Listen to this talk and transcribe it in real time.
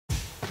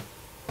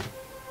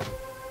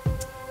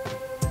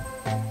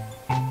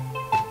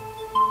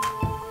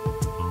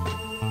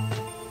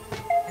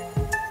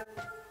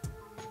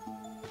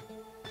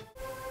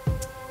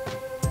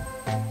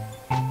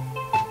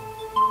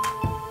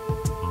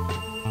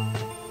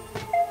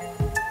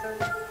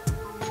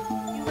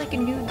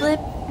fucking nude lip.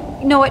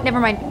 You know what? Never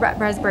mind.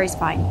 Raspberry's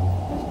fine.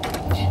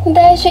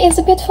 There she is,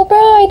 a beautiful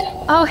bride.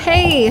 Oh,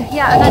 hey.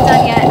 Yeah, I'm not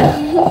done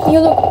yet. You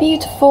look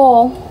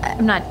beautiful.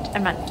 I'm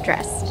not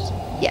dressed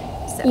yet.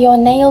 So. Your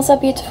nails are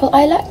beautiful.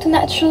 I like the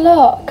natural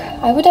look.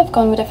 I would have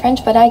gone with a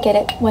French, but I get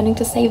it. Wanting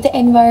to save the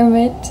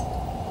environment.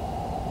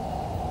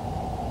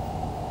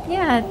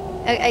 Yeah.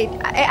 I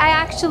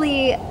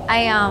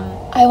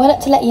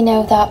wanted to let you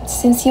know that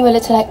since you were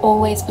little, I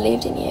always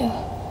believed in you.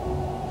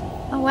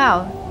 Oh,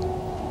 wow.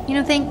 You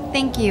know,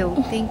 thank you.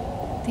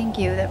 Thank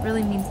you. That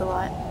really means a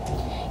lot.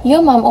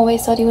 Your mom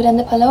always thought you would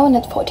end up alone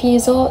at 40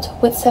 years old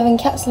with 7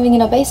 cats living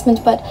in a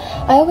basement, but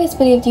I always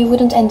believed you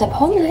wouldn't end up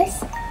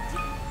homeless.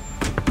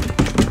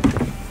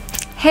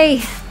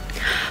 Hey.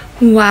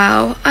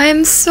 Wow, I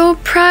am so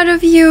proud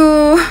of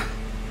you.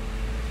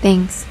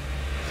 Thanks.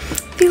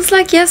 Feels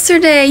like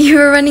yesterday you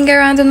were running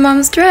around in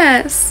mom's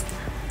dress.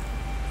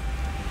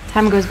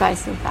 Time goes by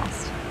so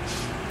fast.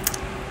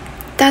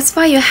 That's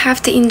why you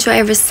have to enjoy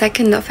every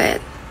second of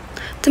it.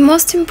 The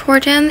most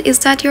important is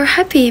that you're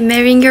happy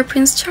marrying your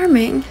Prince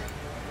Charming.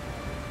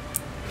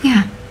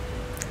 Yeah.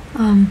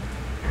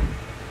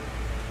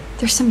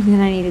 There's something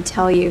that I need to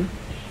tell you.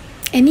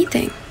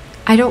 Anything.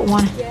 I don't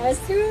want to. Guess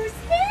who's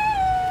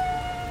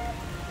here?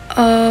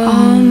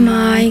 Oh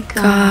my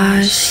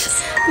gosh.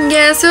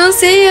 Guess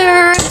who's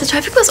here? The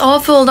traffic was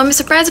awful. Don't be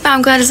surprised if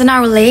I'm glad it's an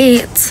hour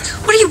late.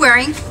 What are you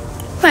wearing?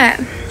 What?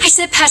 I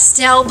said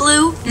pastel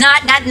blue,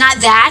 not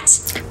that.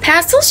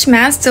 Pastel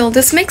schmastel.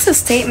 This makes a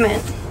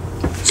statement.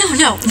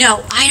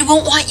 No. I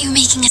won't want you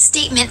making a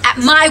statement at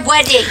my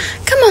wedding.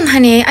 Come on,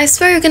 honey. I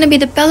swear you're gonna be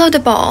the belle of the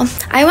ball.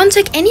 I won't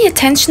take any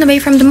attention away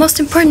from the most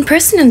important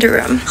person in the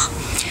room.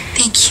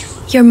 Thank you.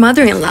 Your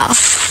mother-in-law.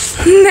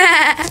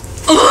 Nah.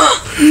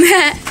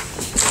 Nah.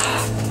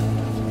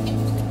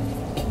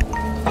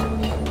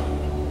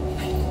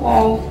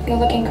 Wow, you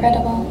look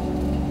incredible.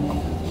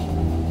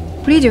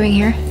 What are you doing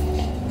here?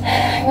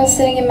 I was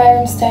sitting in my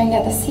room staring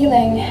at the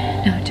ceiling.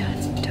 No, don't.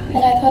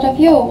 And I thought of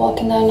you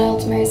walking down the aisle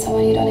to marry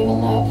someone you don't even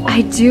love.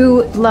 I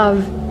do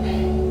love.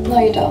 No,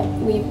 you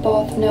don't. We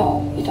both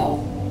know you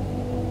don't.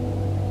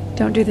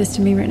 Don't do this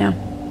to me right now.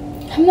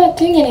 I'm not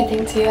doing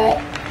anything to you.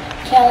 I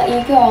can't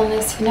let you go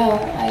unless you know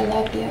I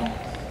love you.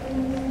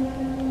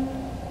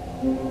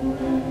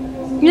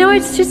 You know,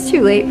 it's just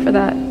too late for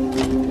that.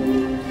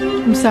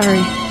 I'm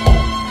sorry.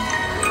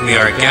 We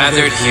are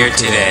gathered here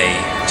today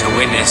to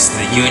witness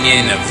the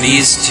union of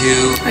these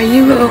two. Are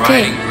you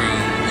okay? Bride and groom.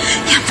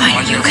 Yeah, I'm fine.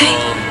 Are you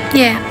okay?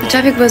 Yeah, the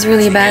traffic was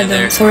really bad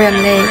though. Sorry I'm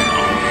late.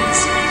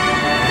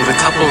 Will the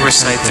couple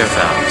recite their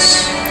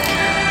vows?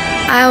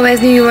 I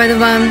always knew you were the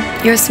one.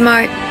 You're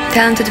smart,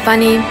 talented,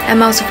 funny, and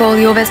most of all,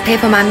 you always pay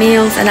for my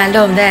meals, and I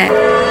love that.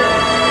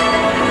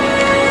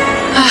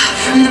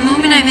 From the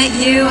moment I met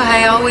you,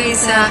 I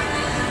always,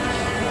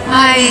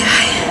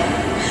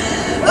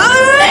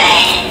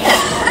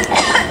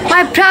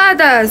 My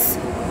Pradas!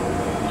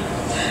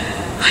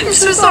 I'm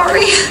so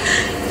sorry.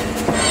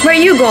 Where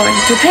are you going?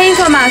 You're paying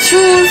for my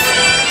shoes?